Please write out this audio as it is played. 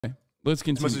Let's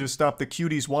continue. Must have just stopped the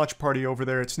cuties watch party over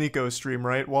there at Sneeko's stream,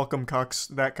 right? Welcome, cucks,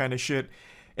 that kind of shit.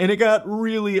 And it got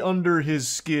really under his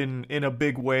skin in a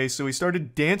big way, so he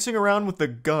started dancing around with the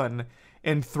gun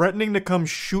and threatening to come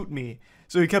shoot me.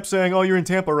 So he kept saying, oh, you're in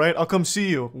Tampa, right? I'll come see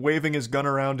you, waving his gun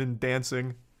around and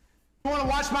dancing. You wanna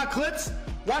watch my clips?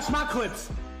 Watch my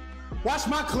clips. Watch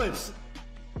my clips.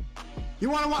 You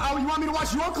want me to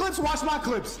watch your clips? Watch my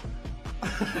clips.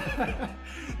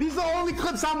 These are the only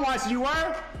clips I'm watching, you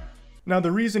were? Now,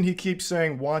 the reason he keeps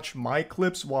saying watch my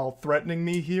clips while threatening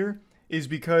me here is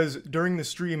because during the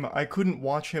stream, I couldn't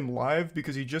watch him live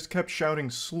because he just kept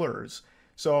shouting slurs.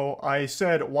 So I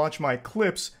said watch my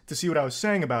clips to see what I was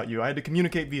saying about you. I had to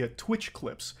communicate via Twitch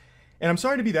clips. And I'm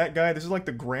sorry to be that guy, this is like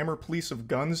the grammar police of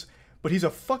guns, but he's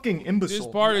a fucking imbecile.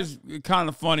 This part is kind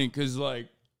of funny because, like,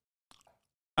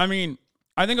 I mean,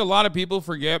 I think a lot of people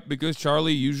forget because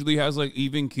Charlie usually has, like,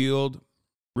 even-keeled,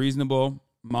 reasonable,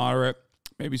 moderate,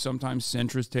 maybe sometimes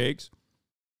centrist takes.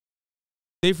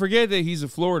 They forget that he's a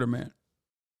Florida man.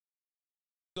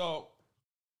 So,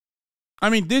 I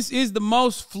mean, this is the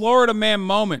most Florida man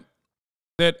moment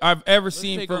that I've ever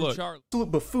seen from Charlie.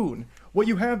 Absolute buffoon. What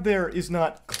you have there is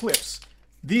not clips.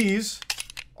 These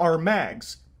are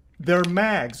mags. They're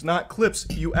mags, not clips,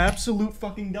 you absolute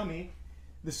fucking dummy.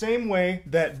 The same way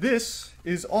that this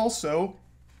is also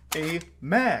a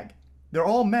mag. They're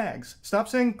all mags. Stop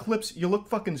saying clips, you look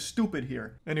fucking stupid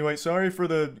here. Anyway, sorry for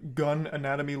the gun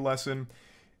anatomy lesson.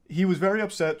 He was very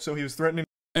upset, so he was threatening.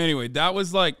 Anyway, that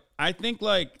was like, I think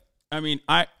like, I mean,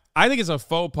 I think it's a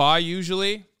faux pas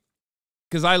usually.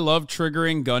 Because I love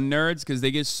triggering gun nerds because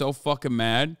they get so fucking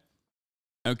mad.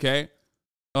 Okay?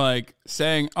 Like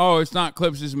saying, oh, it's not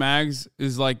clips, it's mags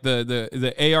is like the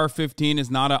AR-15 is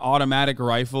not an automatic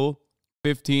rifle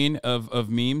 15 of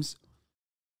memes.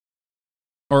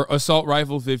 Or assault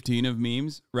rifle 15 of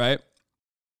memes, right?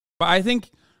 But I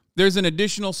think there's an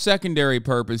additional secondary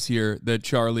purpose here that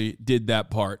Charlie did that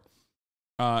part.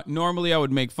 Normally I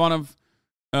would make fun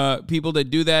of people that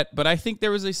do that, but I think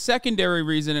there was a secondary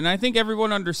reason, and I think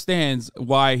everyone understands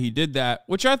why he did that,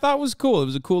 which I thought was cool. It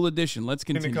was a cool addition. Let's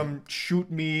continue. Gonna come shoot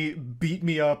me, beat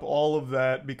me up, all of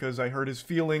that, because I hurt his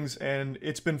feelings, and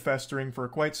it's been festering for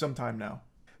quite some time now.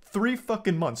 3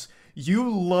 fucking months. You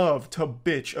love to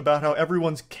bitch about how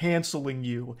everyone's canceling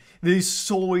you. These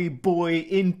soy boy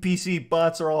NPC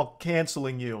bots are all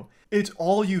canceling you. It's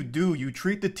all you do. You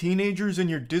treat the teenagers in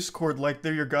your Discord like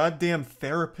they're your goddamn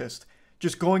therapist.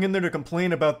 Just going in there to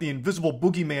complain about the invisible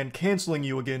boogeyman canceling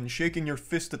you again, shaking your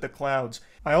fist at the clouds.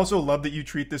 I also love that you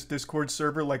treat this Discord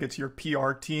server like it's your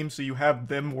PR team, so you have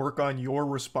them work on your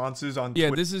responses on Twitter.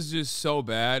 Yeah, this is just so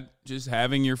bad. Just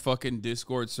having your fucking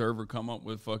Discord server come up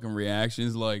with fucking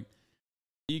reactions, like,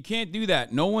 you can't do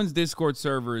that. No one's Discord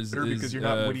server is because you're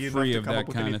not witty enough to come up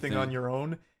with anything on your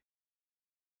own.